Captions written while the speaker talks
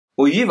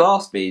Well, you've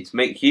asked me to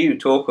make you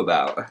talk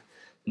about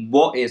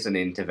what is an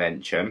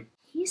intervention.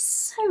 He's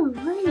so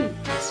rude.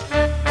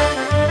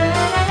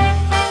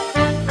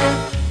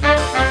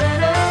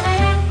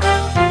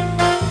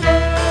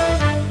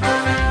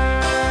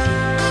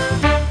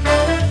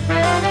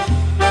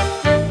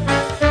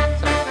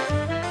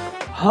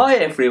 Hi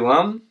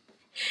everyone.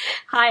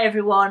 Hi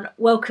everyone,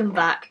 welcome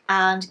back.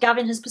 And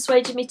Gavin has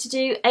persuaded me to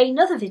do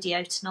another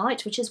video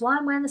tonight, which is why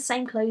I'm wearing the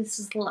same clothes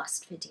as the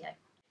last video.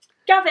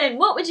 Gavin,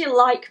 what would you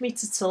like me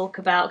to talk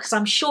about? Because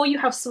I'm sure you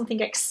have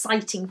something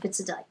exciting for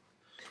today.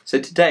 So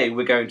today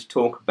we're going to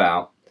talk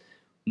about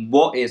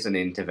what is an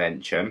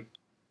intervention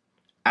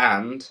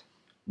and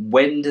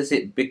when does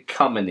it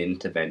become an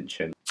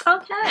intervention.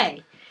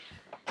 Okay.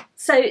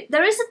 So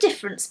there is a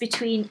difference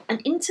between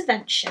an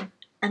intervention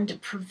and a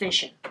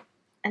provision.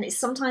 And it's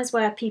sometimes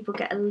where people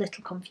get a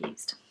little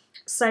confused.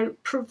 So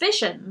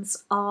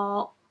provisions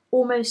are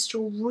almost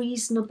your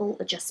reasonable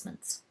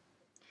adjustments.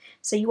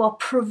 So you are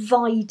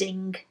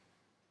providing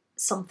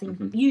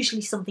something,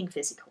 usually something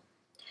physical.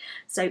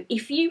 So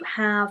if you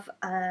have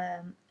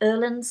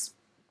Erlands,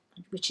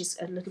 which is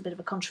a little bit of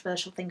a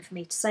controversial thing for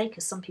me to say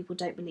because some people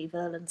don't believe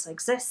Erlands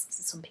exists,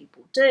 and some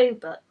people do,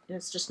 but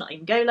it's just not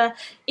in Gola.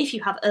 If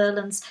you have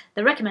Erlands,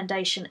 the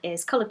recommendation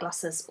is coloured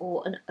glasses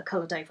or a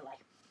coloured overlay.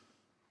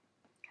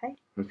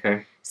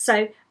 Okay.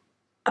 So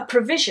a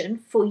provision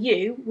for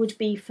you would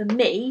be for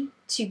me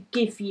to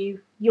give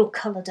you your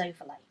coloured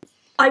overlay.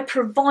 I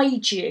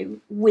provide you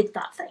with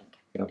that thing.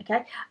 Yep.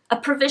 Okay. A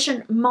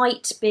provision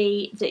might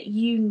be that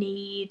you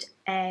need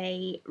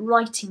a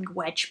writing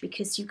wedge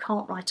because you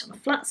can't write on a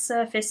flat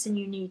surface and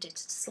you need it at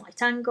a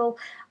slight angle.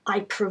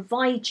 I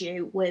provide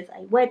you with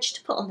a wedge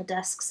to put on the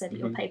desk so that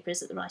your paper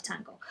is at the right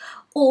angle.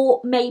 Or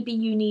maybe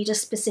you need a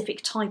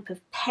specific type of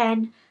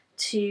pen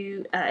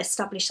to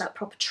establish that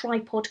proper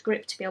tripod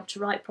grip to be able to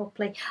write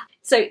properly.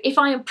 So if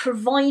I am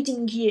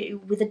providing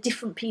you with a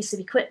different piece of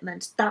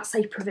equipment, that's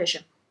a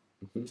provision.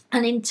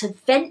 An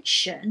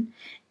intervention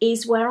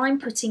is where I'm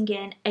putting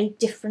in a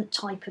different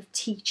type of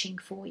teaching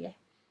for you.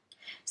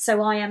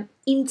 So I am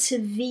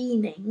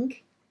intervening,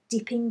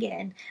 dipping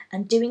in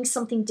and doing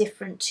something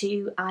different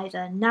to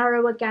either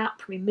narrow a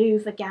gap,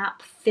 remove a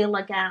gap, fill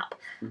a gap,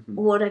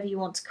 whatever you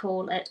want to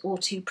call it, or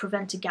to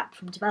prevent a gap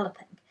from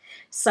developing.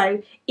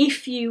 So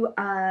if you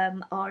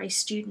are a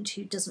student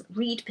who doesn't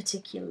read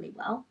particularly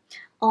well,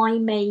 I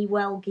may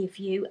well give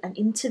you an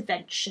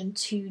intervention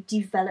to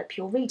develop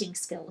your reading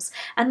skills.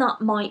 And that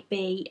might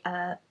be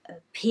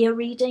peer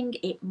reading,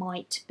 it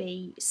might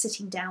be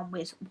sitting down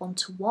with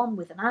one-to-one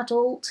with an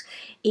adult,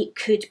 it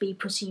could be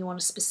putting you on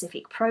a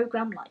specific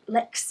programme like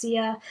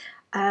Lexia.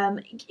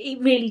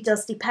 It really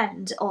does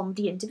depend on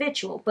the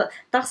individual, but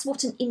that's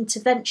what an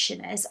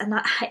intervention is, and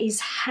that is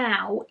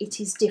how it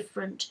is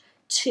different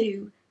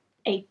to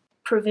a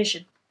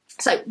provision.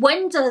 So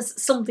when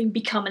does something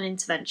become an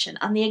intervention?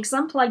 And the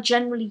example I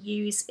generally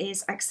use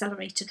is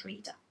accelerated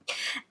reader.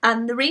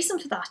 And the reason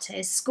for that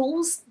is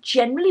schools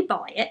generally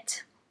buy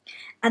it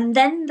and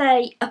then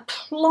they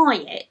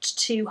apply it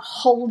to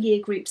whole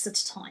year groups at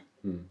a time.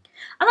 And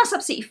that's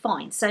absolutely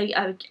fine. So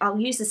I'll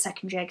use the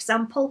secondary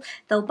example.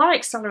 They'll buy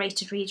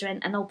accelerated reader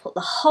in and they'll put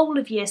the whole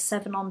of year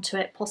 7 onto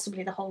it,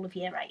 possibly the whole of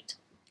year 8.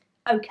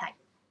 Okay,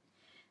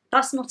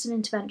 that's not an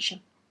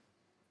intervention.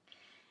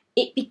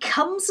 It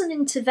becomes an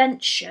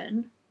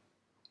intervention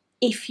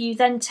if you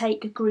then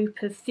take a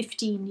group of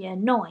 15 year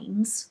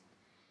 9s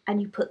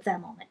and you put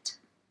them on it.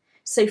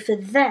 So for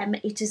them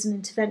it is an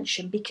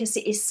intervention because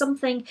it is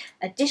something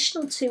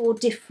additional to or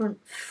different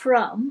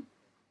from,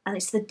 and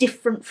it's the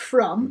different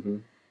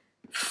from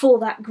for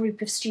that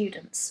group of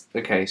students.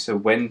 Okay, so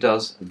when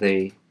does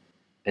the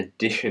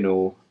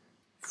additional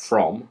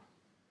from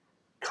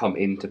come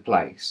into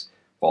place?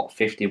 What,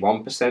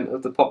 51%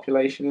 of the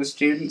population of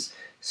students?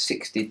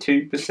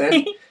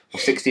 62%? Or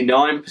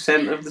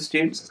 69% of the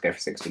students? Let's go for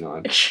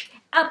 69.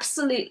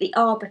 Absolutely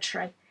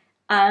arbitrary.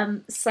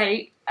 So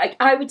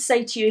I would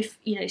say to you,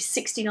 if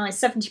 69,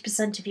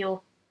 70% of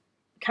your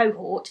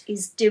cohort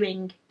is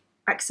doing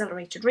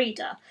accelerated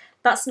reader,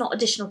 that's not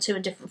additional to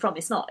and different from.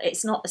 It's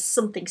not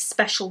something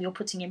special you're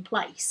putting in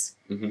place.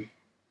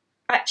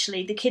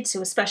 Actually, the kids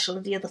who are special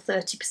are the other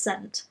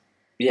 30%.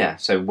 Yeah,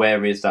 so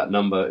where is that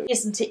number?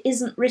 It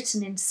isn't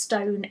written in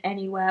stone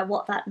anywhere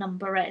what that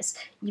number is.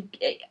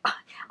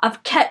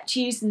 I've kept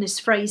using this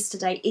phrase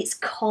today, it's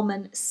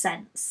common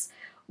sense.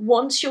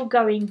 Once you're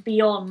going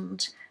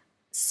beyond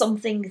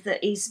something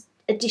that is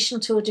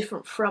additional to or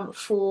different from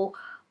for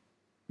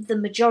the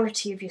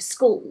majority of your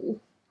school,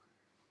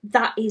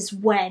 that is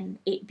when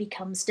it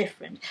becomes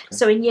different. Okay.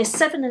 So in year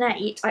 7 and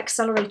 8,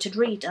 accelerated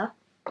reader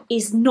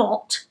is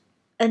not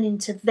an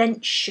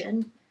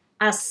intervention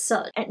as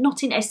such,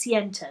 not in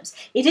SEN terms.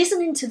 It is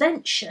an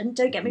intervention,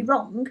 don't get me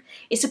wrong,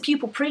 it's a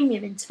pupil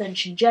premium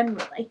intervention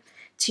generally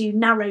to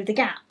narrow the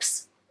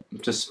gaps.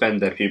 To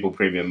spend their pupil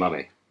premium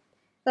money.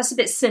 That's a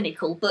bit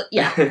cynical, but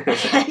yeah.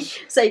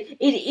 So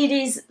it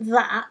is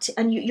that,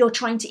 and you're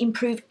trying to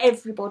improve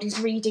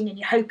everybody's reading and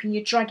you're hoping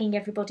you're dragging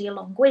everybody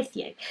along with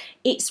you.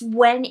 It's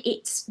when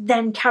it's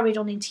then carried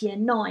on into year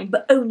 9,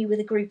 but only with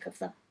a group of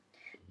them.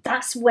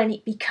 That's when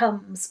it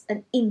becomes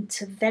an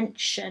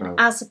intervention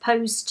as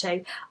opposed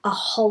to a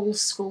whole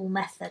school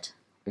method.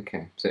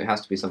 Okay, so it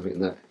has to be something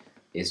that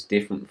is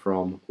different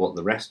from what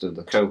the rest of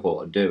the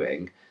cohort are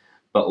doing,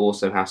 but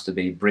also has to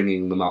be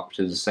bringing them up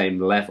to the same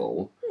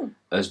level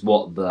as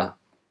what the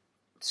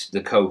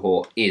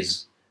cohort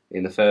is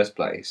in the first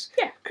place.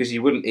 Yeah. Because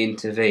you wouldn't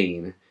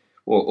intervene,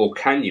 or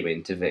can you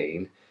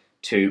intervene,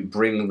 to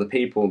bring the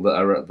people that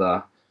are at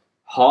the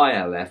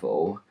higher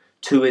level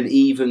to an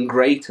even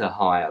greater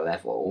higher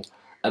level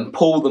and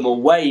pull them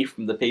away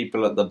from the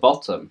people at the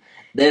bottom?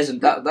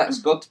 That's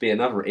got to be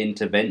another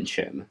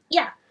intervention.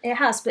 Yeah, it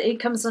has, but it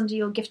comes under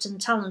your gifted and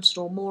talented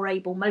or more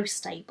able,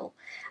 most able.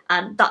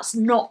 And that's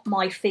not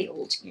my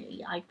field.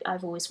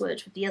 I've always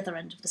worked with the other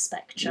end of the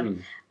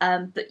spectrum.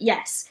 But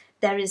yes,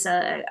 there is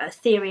a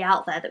theory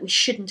out there that we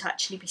shouldn't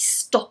actually be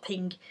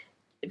stopping.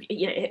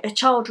 A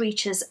child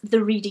reaches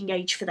the reading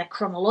age for their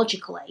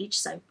chronological age,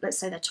 so let's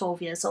say they're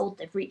 12 years old,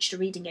 they've reached a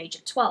reading age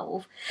of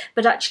 12,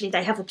 but actually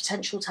they have the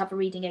potential to have a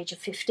reading age of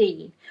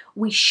 15.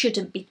 We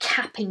shouldn't be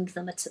capping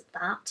them at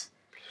that.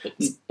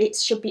 It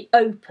should be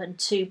open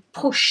to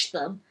push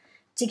them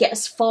to get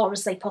as far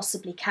as they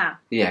possibly can.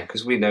 Yeah,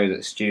 because we know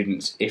that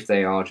students, if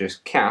they are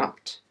just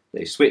capped,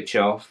 they switch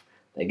off,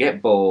 they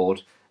get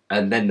bored,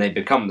 and then they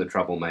become the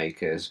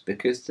troublemakers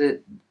because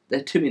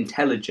they're too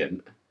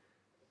intelligent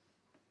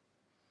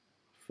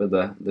for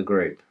the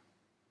group.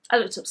 I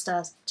looked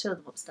upstairs, 2 of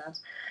them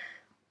upstairs.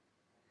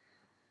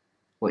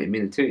 What, you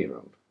mean the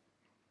 2-year-old?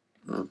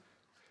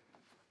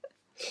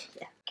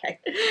 Yeah, okay.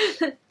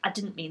 I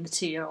didn't mean the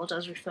 2-year-old, I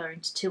was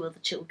referring to 2 other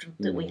children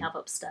that we have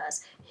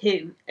upstairs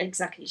who,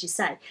 exactly as you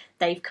say,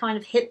 they've kind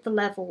of hit the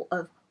level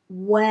of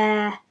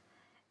where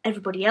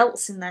everybody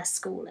else in their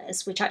school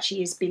is, which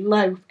actually is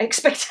below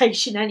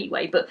expectation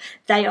anyway, but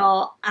they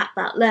are at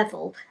that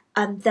level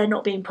and they're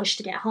not being pushed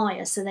to get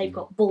higher, so they've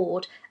got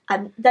bored.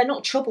 And they're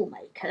not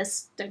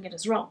troublemakers, don't get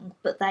us wrong,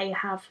 but they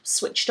have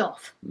switched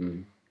off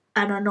and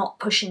are not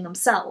pushing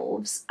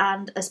themselves.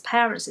 And as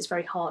parents, it's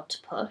very hard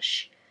to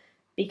push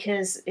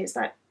because it's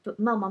like, but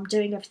Mum, I'm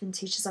doing everything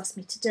teachers asked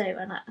me to do,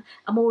 and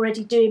I'm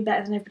already doing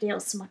better than everybody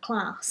else in my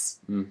class.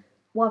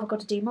 Why have I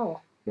got to do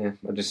more? Yeah,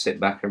 I just sit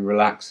back and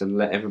relax and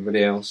let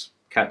everybody else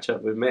catch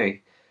up with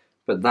me.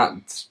 But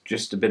that's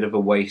just a bit of a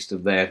waste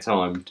of their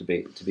time to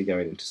be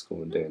going into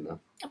school and doing that.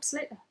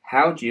 Absolutely.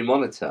 How do you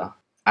monitor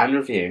and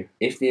review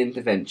if the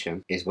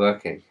intervention is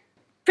working?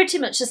 Pretty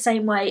much the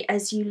same way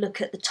as you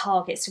look at the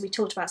targets. So we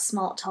talked about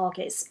SMART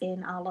targets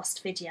in our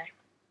last video.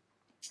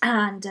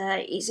 And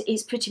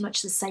it's pretty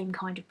much the same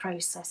kind of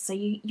process. So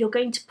you're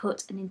going to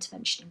put an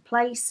intervention in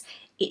place.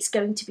 It's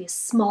going to be a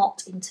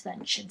SMART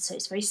intervention. So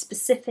it's very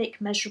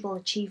specific, measurable,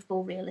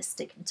 achievable,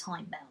 realistic and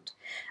time-bound.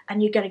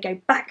 And you're going to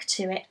go back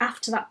to it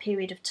after that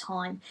period of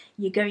time.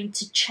 You're going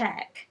to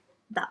check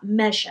that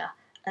measure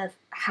of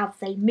have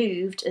they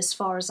moved as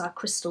far as our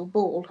crystal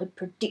ball had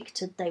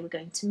predicted they were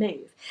going to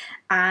move.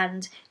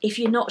 And if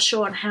you're not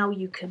sure on how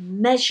you can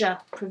measure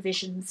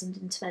provisions and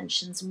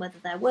interventions and whether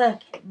they're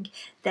working,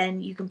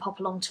 then you can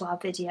pop along to our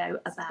video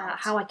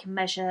about how I can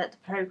measure the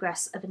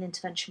progress of an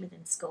intervention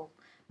within school.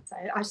 So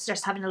I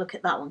suggest having a look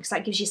at that one because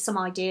that gives you some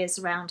ideas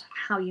around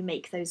how you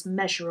make those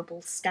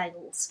measurable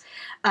scales.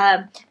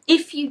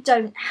 If you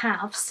don't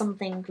have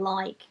something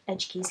like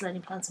EduKey's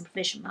Learning Plans and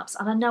Provision Maps,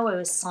 and I know I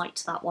always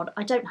cite that one,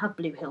 I don't have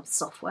Blue Hill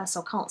software,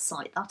 so I can't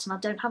cite that, and I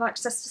don't have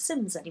access to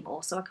Sims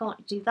anymore, so I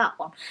can't do that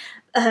one.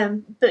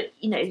 But,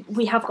 you know,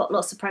 we have got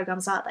lots of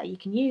programs out there you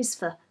can use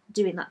for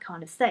doing that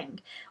kind of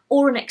thing,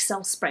 or an Excel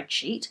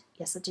spreadsheet.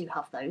 Yes, I do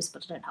have those,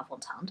 but I don't have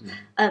one to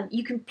hand.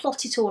 You can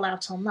plot it all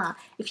out on that.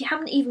 If you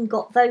haven't even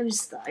got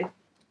those though,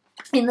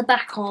 in the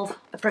back of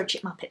Approach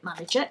It, Map It,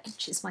 Manage It,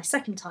 which is my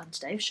second time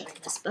today of showing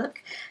this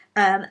book,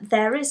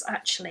 there is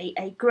actually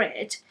a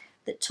grid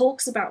that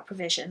talks about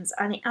provisions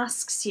and it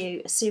asks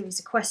you a series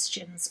of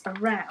questions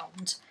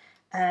around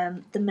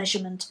the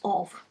measurement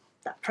of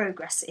that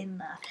progress in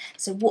there.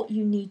 So what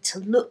you need to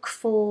look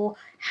for,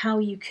 how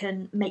you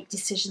can make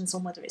decisions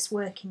on whether it's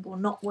working or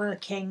not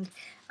working.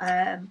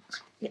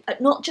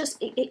 Not just,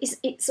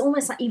 it's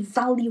almost like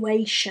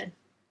evaluation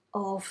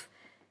of,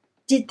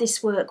 did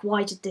this work,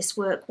 why did this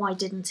work, why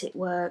didn't it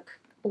work,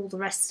 all the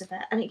rest of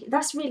it. And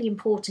that's really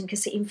important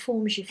because it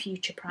informs your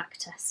future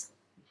practice.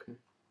 Okay.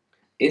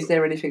 Is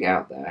there anything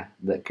out there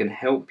that can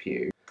help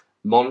you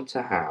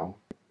monitor how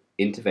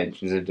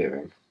interventions are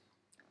doing?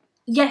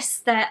 Yes,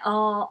 there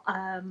are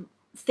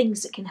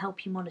things that can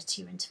help you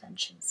monitor your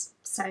interventions.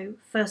 So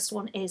first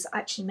one is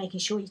actually making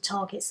sure your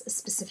targets are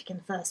specific in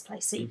the first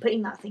place. So you're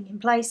putting that thing in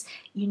place,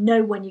 you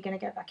know when you're going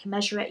to go back and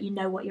measure it, you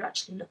know what you're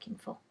actually looking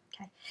for.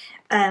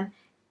 Okay.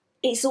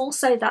 It's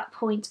also that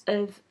point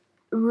of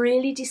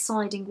really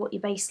deciding what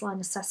your baseline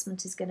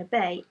assessment is going to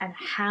be and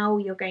how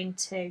you're going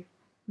to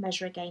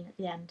measure again at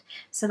the end.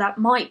 So that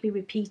might be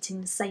repeating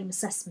the same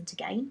assessment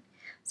again.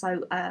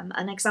 So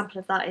an example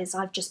of that is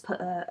I've just put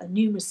a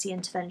numeracy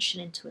intervention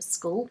into a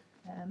school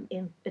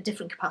in a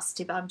different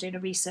capacity, but I'm doing a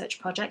research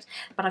project,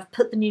 but I've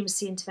put the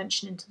numeracy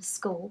intervention into the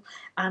school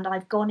and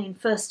I've gone in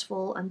first of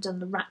all and done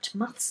the RAT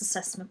maths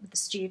assessment with the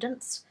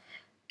students,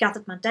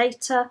 gathered my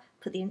data,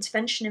 put the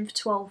intervention in for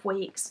 12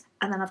 weeks,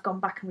 and then I've gone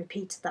back and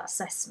repeated that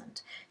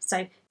assessment.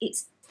 So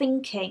it's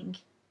thinking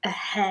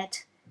ahead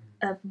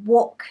of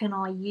what can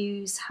I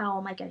use, how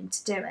am I going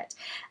to do it?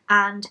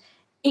 And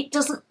it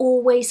doesn't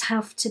always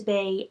have to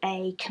be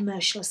a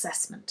commercial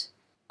assessment.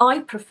 I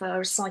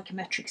prefer a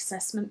psychometric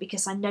assessment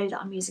because I know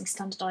that I'm using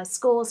standardised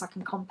scores. I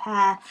can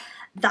compare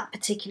that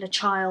particular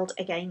child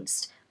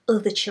against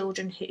other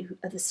children who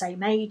are the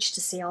same age to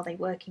see are they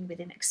working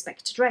within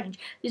expected range.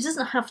 It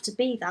doesn't have to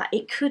be that.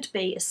 It could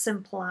be as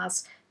simple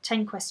as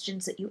 10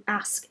 questions that you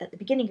ask at the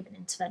beginning of an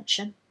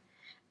intervention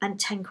and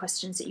 10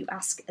 questions that you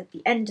ask at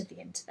the end of the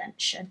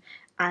intervention,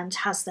 and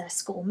has their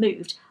score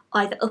moved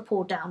either up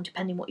or down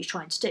depending what you're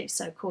trying to do.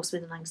 So of course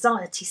with an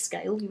anxiety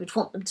scale you would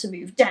want them to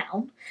move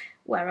down,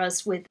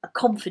 whereas with a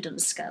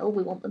confidence scale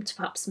we want them to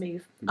perhaps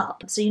move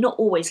up. So you're not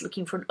always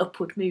looking for an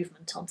upward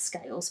movement on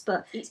scales,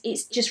 but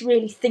it's just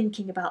really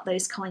thinking about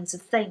those kinds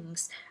of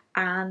things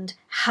and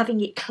having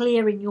it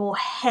clear in your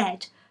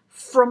head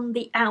from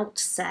the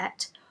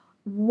outset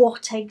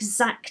what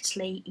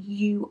exactly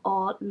you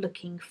are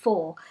looking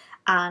for.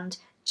 And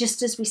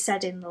just as we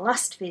said in the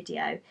last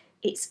video,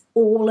 it's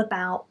all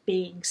about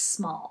being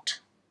smart.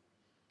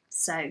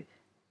 So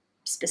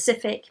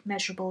specific,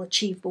 measurable,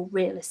 achievable,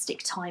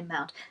 realistic,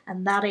 time-bound.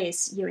 And that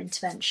is your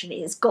intervention.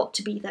 It has got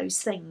to be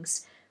those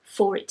things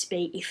for it to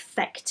be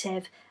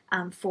effective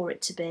and for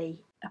it to be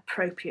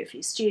appropriate for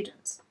your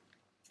students.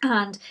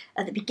 And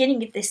at the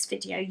beginning of this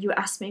video, you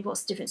asked me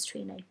what's the difference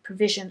between a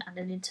provision and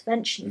an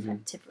intervention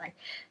effectively.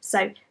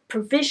 So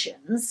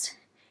provisions,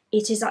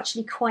 it is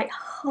actually quite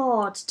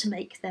hard to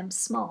make them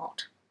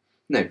smart.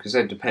 No, because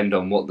they depend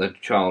on what the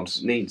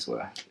child's needs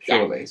were,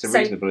 surely. Yeah. It's a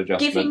reasonable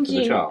adjustment for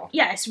the child.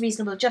 Yeah, it's a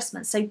reasonable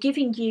adjustment. So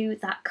giving you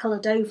that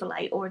coloured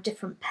overlay or a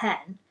different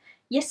pen,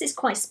 yes, it's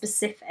quite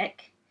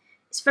specific.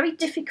 It's very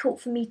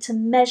difficult for me to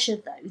measure,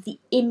 though, the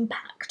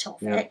impact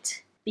of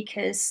it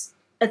because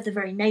of the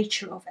very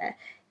nature of it.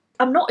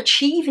 I'm not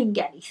achieving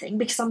anything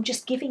because I'm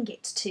just giving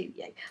it to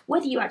you.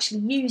 Whether you actually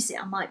use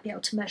it, I might be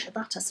able to measure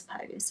that, I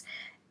suppose.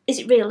 Is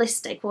it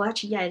realistic? Well,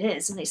 actually, yeah, it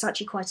is, and it's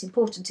actually quite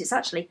important. It's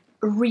actually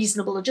a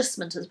reasonable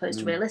adjustment as opposed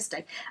to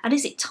realistic. And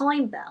is it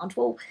time-bound?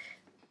 Well,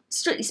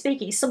 strictly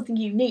speaking, it's something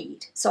you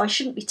need, so I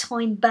shouldn't be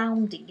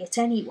time-bounding it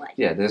anyway.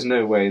 Yeah, there's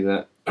no way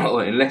that,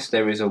 unless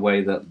there is a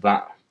way that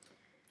that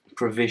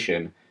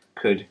provision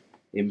could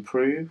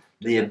improve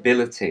the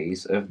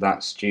abilities of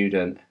that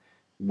student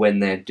when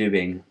they're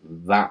doing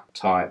that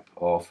type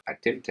of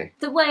activity.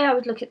 The way I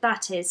would look at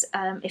that is,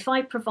 if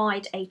I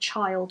provide a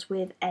child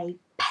with a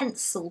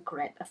pencil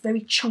grip, a very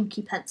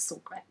chunky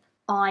pencil grip,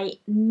 I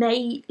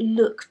may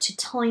look to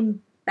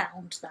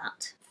time-bound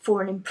that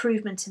for an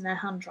improvement in their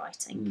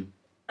handwriting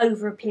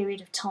over a period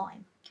of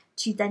time,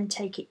 to then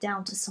take it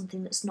down to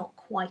something that's not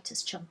quite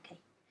as chunky,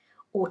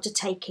 or to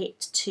take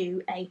it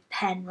to a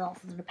pen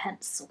rather than a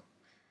pencil.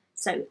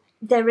 So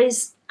there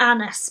is an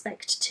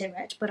aspect to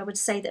it, but I would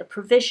say that a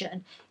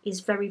provision is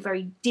very,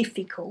 very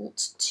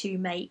difficult to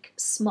make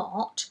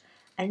smart.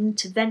 An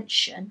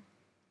intervention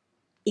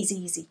is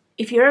easy.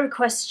 If you're ever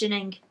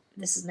questioning,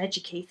 this is an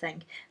EduKey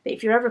thing, but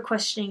if you're ever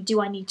questioning, do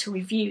I need to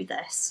review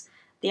this?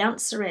 The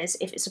answer is,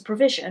 if it's a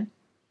provision,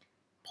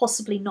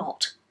 possibly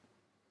not,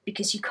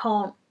 because you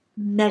can't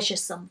measure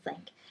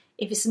something.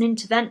 If it's an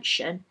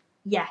intervention,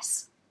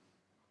 yes.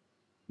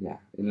 Yeah,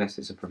 unless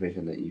it's a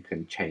provision that you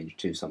can change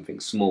to something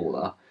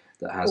smaller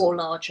that has or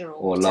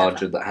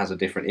larger that has a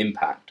different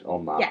impact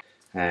on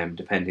that,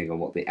 depending on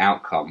what the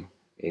outcome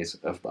is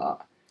of that.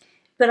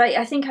 But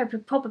I think I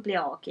would probably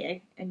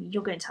argue, and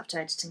you're going to have to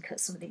edit and cut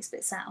some of these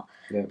bits out,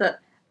 but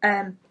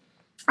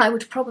I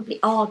would probably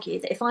argue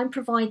that if I'm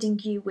providing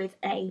you with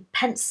a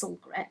pencil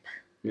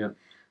grip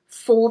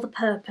for the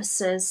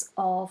purposes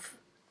of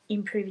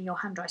improving your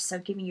handwriting, so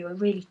giving you a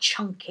really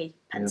chunky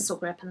pencil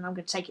grip and then I'm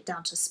going to take it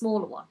down to a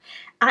smaller one,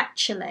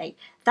 actually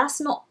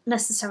that's not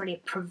necessarily a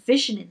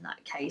provision in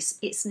that case,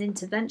 it's an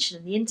intervention,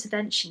 and the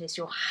intervention is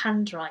your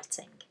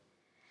handwriting.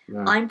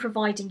 I'm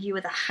providing you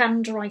with a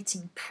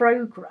handwriting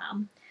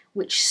program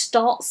which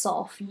starts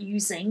off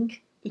using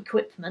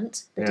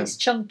equipment that is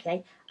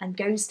chunky and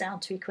goes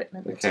down to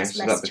equipment that is less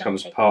chunky. So that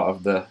becomes part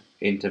of the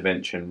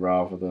intervention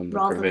rather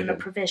than a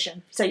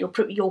provision. So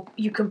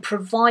you can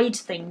provide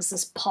things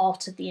as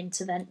part of the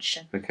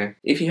intervention. Okay.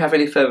 If you have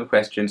any further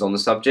questions on the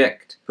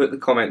subject, put the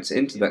comments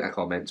into the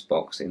comments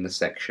box in the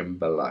section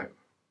below.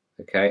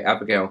 Okay.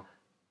 Abigail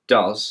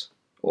does,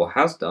 or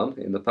has done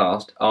in the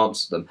past,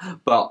 answer them,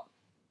 but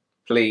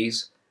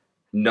please,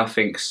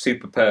 nothing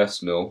super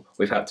personal.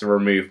 We've had to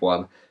remove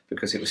one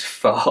because it was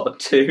far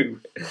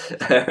too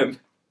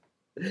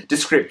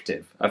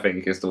descriptive, I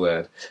think is the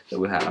word that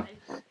we have.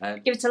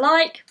 Give it a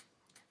like,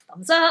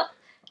 thumbs up.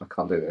 I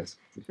can't do this.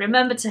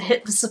 Remember to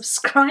hit the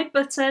subscribe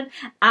button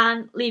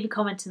and leave a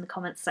comment in the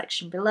comments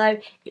section below.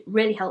 It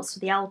really helps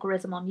with the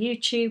algorithm on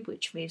YouTube,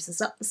 which moves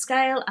us up the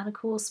scale and of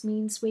course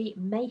means we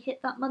may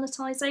hit that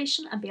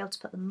monetization and be able to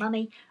put the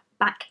money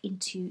back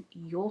into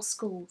your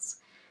schools.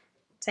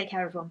 Take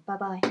care everyone. Bye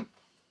bye.